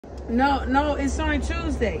No, it's only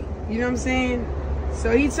Tuesday. You know what I'm saying?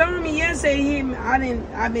 So he told me yesterday.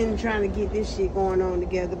 I've been trying to get this shit going on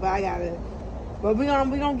together, but I gotta. But we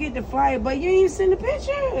gonna get the flyer. But you ain't even send the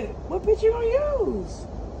picture. What picture you gonna use?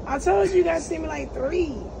 I told you gotta send me like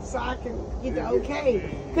 3 so I can get the okay.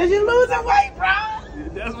 Cause you're losing weight, bro.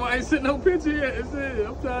 That's why I ain't sent no picture yet.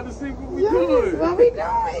 I'm trying to see what we doing. What we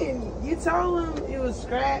doing? You told him it was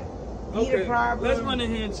scrap. Okay, Dedaproblem. let's run in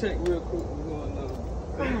here and check real quick what's going on.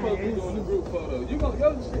 We're supposed to be doing the group photo. Your shit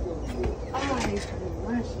gonna be good. Alright,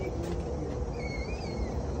 my shit.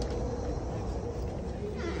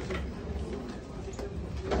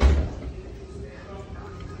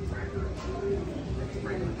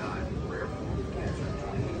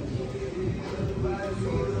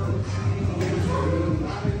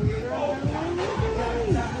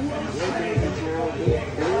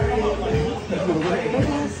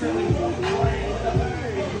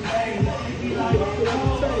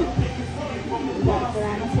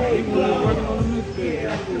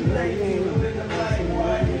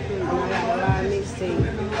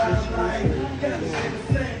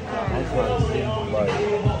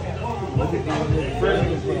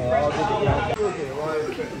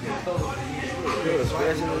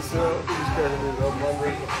 Scratching himself, he's scratching his up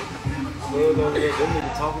under. Them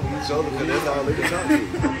niggas talking to each other because that's all they can talk to.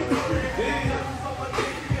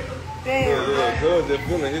 Damn. Yeah, cuz they're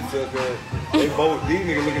feeling himself because they both, these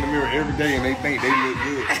niggas look in the mirror every day and they think they look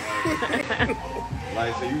good.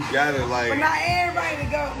 Like, so you gotta like. But not everybody to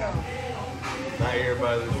go though. Not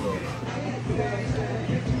everybody to go.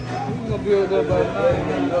 We're gonna build up by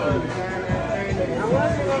 9:30. I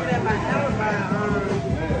wasn't going there by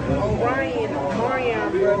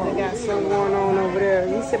Orion brother got something going on over there.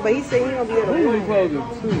 He said he gonna be at a We closed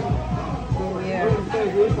at 2. Yeah. I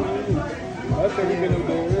think we've been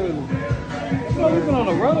there early. We've been on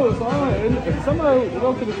the road, so if somebody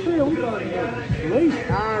go to the field, we got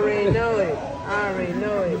late. I already know it.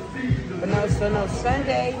 But no,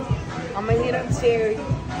 Sunday, I'm gonna hit up Terry, see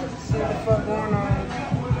what the fuck going on.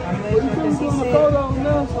 I'm You put the photo on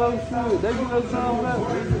now, so I'm sure they give us time back.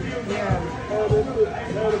 Yeah. Have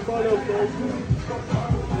the photo for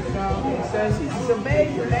So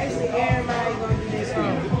basically everybody gonna do this home.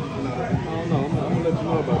 I don't know. I'm gonna let you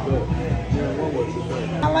know about that.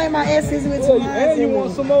 I like my S's with two lines. And you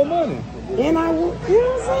want some more money. And I want, you know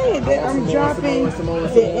what I'm saying? That I'm dropping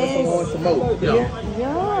the S.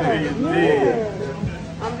 Yeah.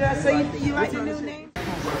 I'm just, so you like the new name? I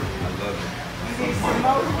love it.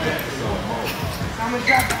 Samore. I'm gonna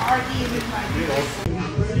drop the RD and it's like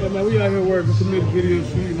this. Yeah, man, we out here working, submit video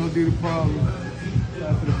shoot, Dedaproblem.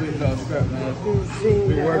 Shout for the BIG Scrappy, man.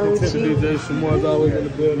 We working, Tiffany DJ Samore's always in the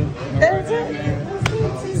building. That's it.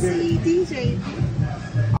 DJ.